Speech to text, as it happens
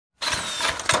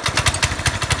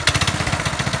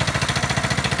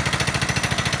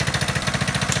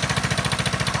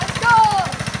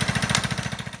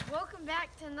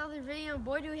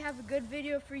boy, do we have a good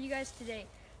video for you guys today.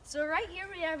 So right here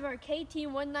we have our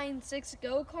KT196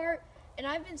 go-kart, and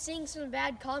I've been seeing some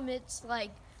bad comments like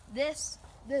this,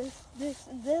 and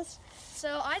this.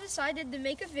 So I decided to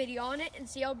make a video on it and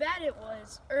see how bad it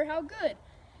was, or how good.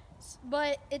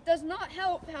 But it does not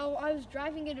help how I was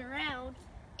driving it around,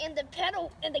 and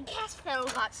the gas pedal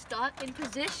got stuck in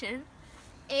position,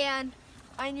 and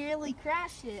I nearly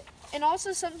crashed it. And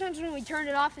also sometimes when we turn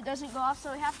it off, it doesn't go off,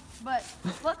 so we have, but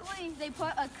luckily they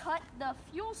put the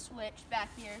fuel switch back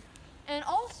here. And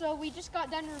also we just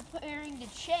got done repairing the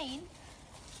chain,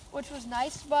 which was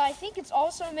nice, but I think it's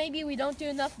also maybe we don't do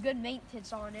enough good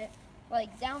maintenance on it.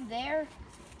 Like down there,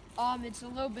 it's a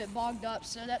little bit bogged up,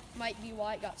 so that might be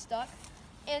why it got stuck.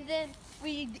 And then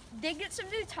we did get some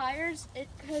new tires,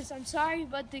 because I'm sorry,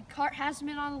 but the cart has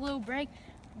been on a little break.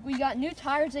 We got new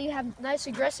tires, they have nice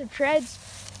aggressive treads.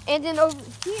 And then over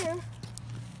here,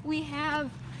 we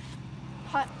have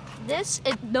this,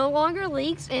 it no longer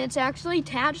leaks and it's actually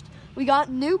attached. We got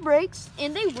new brakes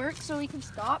and they work so we can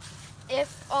stop.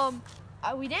 If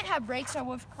we didn't have brakes, I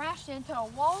would have crashed into a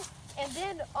wall. And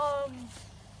then,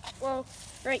 well,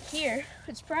 right here,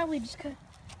 it's probably just,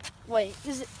 wait,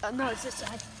 is it, no, it's this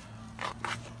side.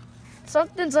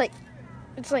 Something's like,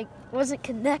 it's like, wasn't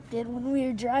connected when we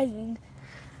were driving.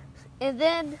 And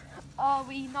then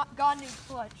we got a new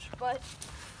clutch, but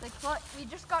the clutch, we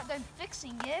just got done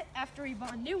fixing it. After we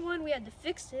bought a new one, we had to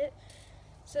fix it.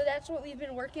 So that's what we've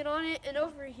been working on it. And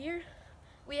over here,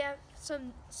 we have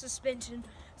some suspension.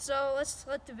 So let's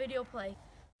let the video play.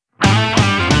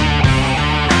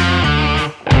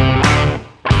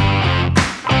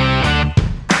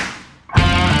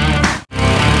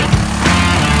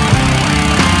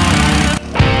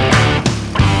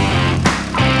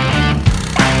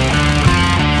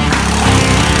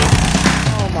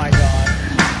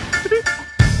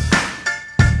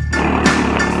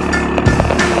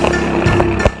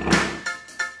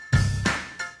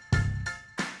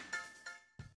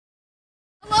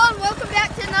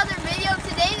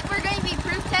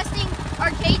 Our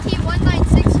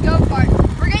KT196 go-kart.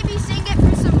 We're going to be seeing it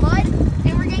through some mud,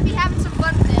 and we're going to be having some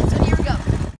fun with it. So here we go.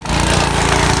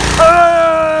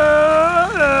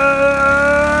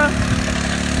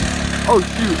 Oh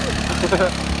shoot.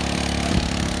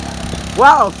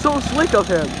 Wow, so slick of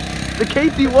him. The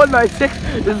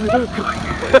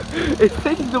KT196 is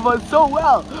taking the mud so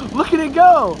well. Look at it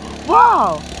go.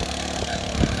 Wow.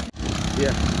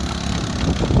 Yeah.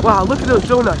 Wow, look at those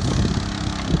donuts.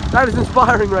 That is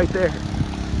inspiring right there.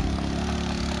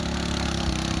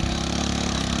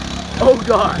 Oh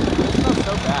God. It smells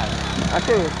so bad. I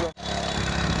can't even smell.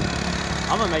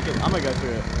 I'm gonna go through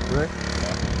it. Really?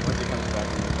 Yeah. Once it comes back,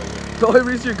 I'm gonna take it. The only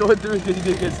reason you're going through is because you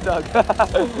didn't get stuck. I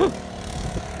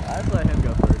have to let him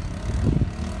go first.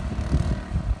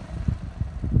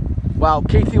 Wow,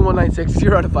 KT196,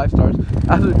 0 out of 5 stars.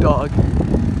 As a dog.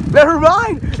 Never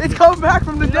mind! It's come back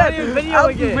from the dead!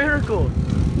 Absolute miracle!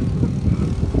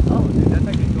 Oh, dude, that's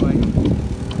actually cool.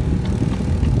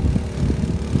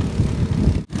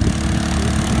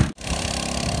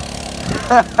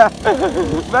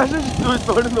 Imagine just threw his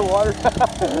phone in the water.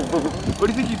 What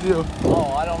do you think you do?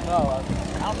 Oh, I don't know. I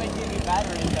don't think you need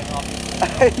battery check off.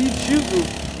 He'd shoot me.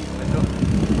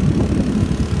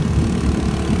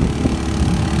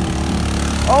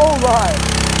 Oh my!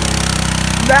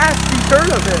 Nasty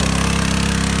turn of it.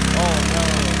 Oh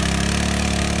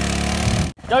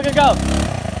no. Go, go, go!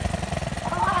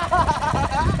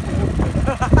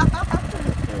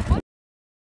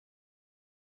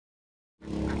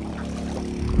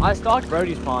 I stalked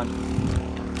Brody's pond.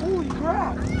 Holy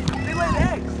crap! They laid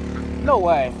eggs! No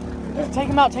way. Take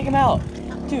him out, take him out.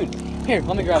 Dude, here,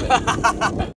 let me grab it.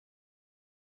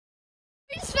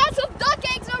 We just found some duck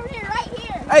eggs over here, right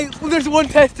here. Hey, well, there's one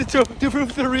test to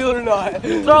prove if they're real or not.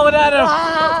 Throw it at him!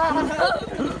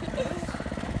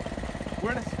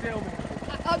 We're in a stalemate.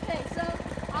 Okay, so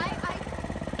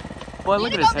Boy, you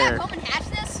look need at to his go hair. back home and hatch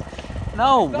this?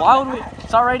 No, why would we?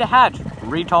 It's not ready to hatch.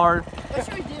 Retard. What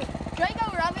should we do? Should I go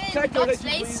rub it in the Check duck's donuts,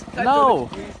 face? please. No.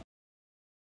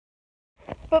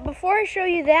 But before I show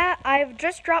you that, I've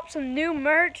just dropped some new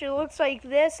merch. It looks like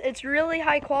this. It's really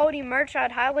high quality merch.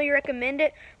 I'd highly recommend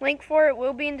it. Link for it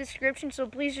will be in the description, so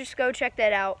please just go check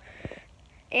that out.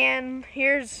 And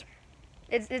here's,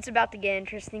 it's about to get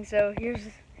interesting, so here's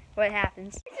what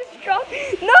happens. I just dropped,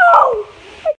 no!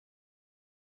 I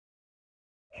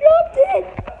dropped it!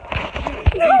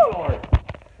 No! I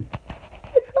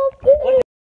dropped it!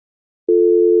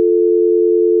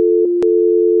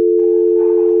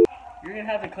 You're gonna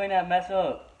have to clean that mess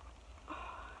up.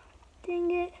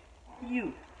 Dang it.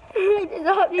 You. I did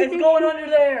not need It's going under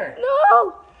there.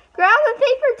 No! Grab a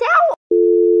paper towel!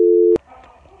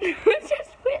 It's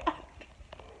just weird.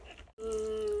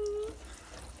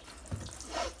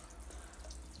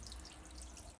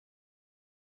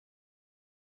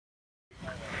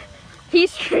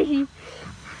 He's tricky.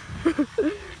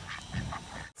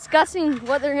 Discussing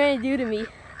what they're gonna do to me.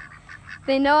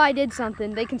 They know I did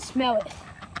something. They can smell it.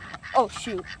 Oh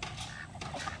shoot.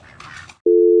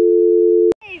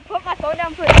 Hey, put my phone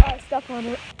down, put stuff on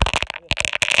it.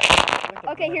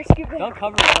 Okay, here, scoop it. Don't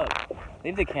cover it up.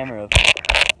 Leave the camera open.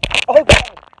 Oh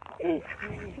God.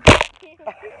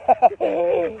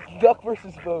 Duck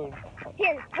versus bone.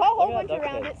 Here, put a whole bunch duct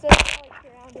around tape. it so it's like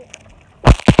around it.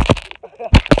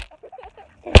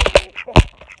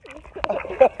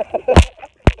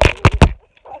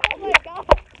 Oh my god.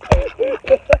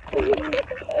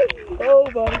 Oh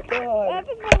my What God.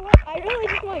 happened to my lip? I really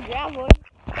just want to grab one.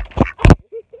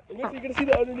 You're gonna see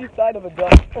the underneath side of a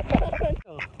duck.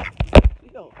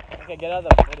 Okay, get out of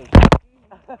the footage.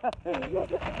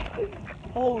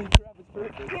 Holy crap, it's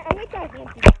perfect. Here, I'm gonna try hand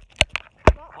feed.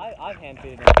 I've hand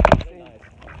feeded them. They're nice.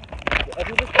 If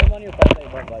you just put them on your phone, they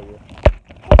won't bite you.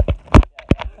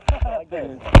 Yeah, like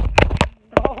this.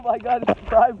 Oh my God, it's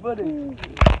dry footage.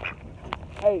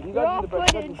 Hey, you gotta Raw do the bread.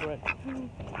 footage.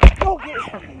 Go get it.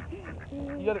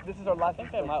 You gotta, this is our I last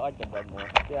think they might like the bread more.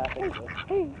 Yeah, I think so.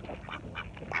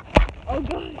 Oh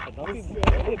god. But don't be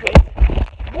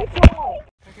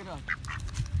Check it out.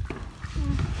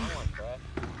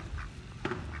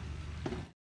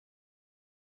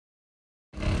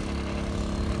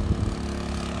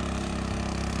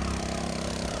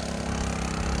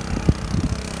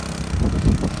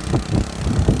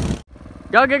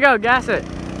 Go, go, go, gas it.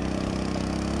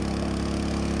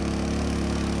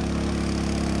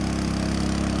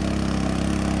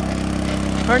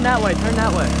 Turn that way, turn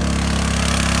that way.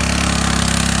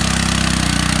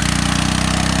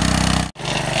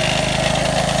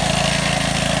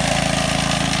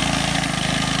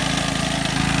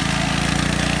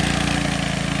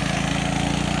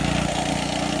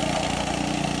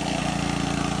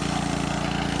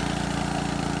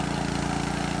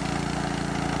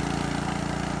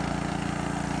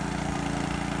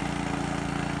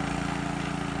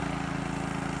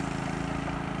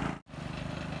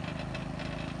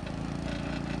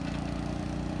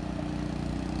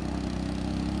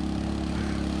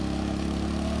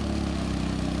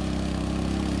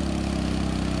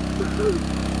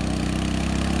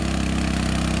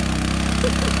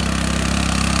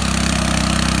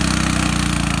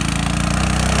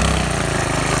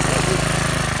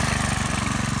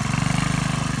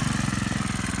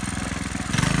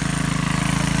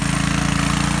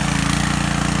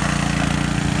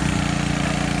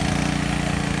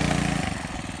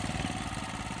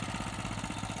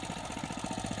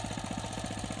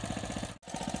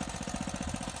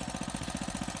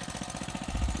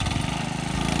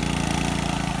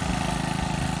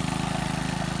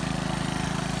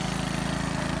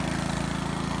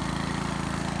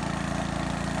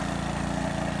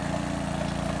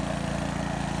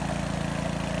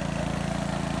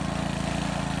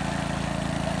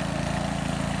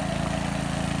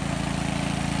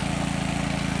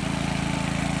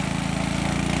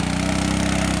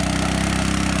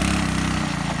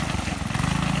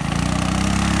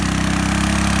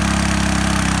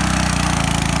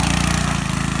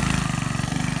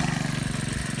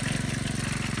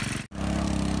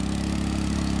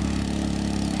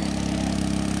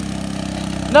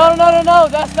 No, no, no, no,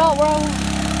 that's not where I want.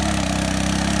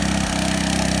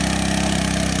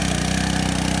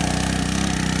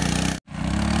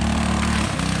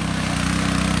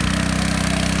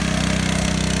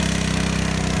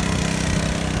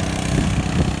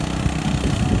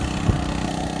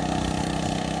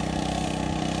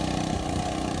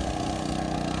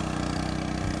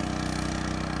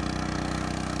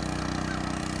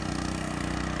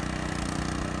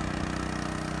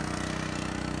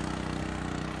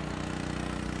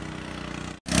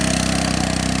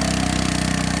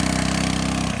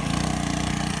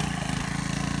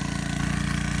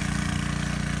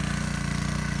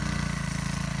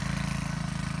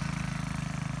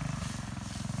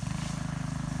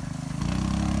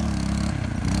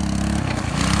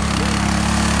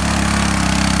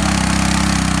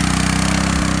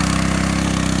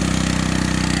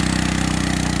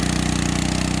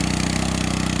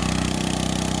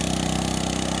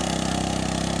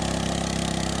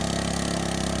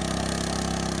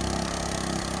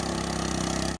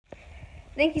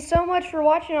 Thank you so much for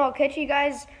watching. I'll catch you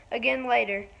guys again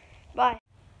later. Bye.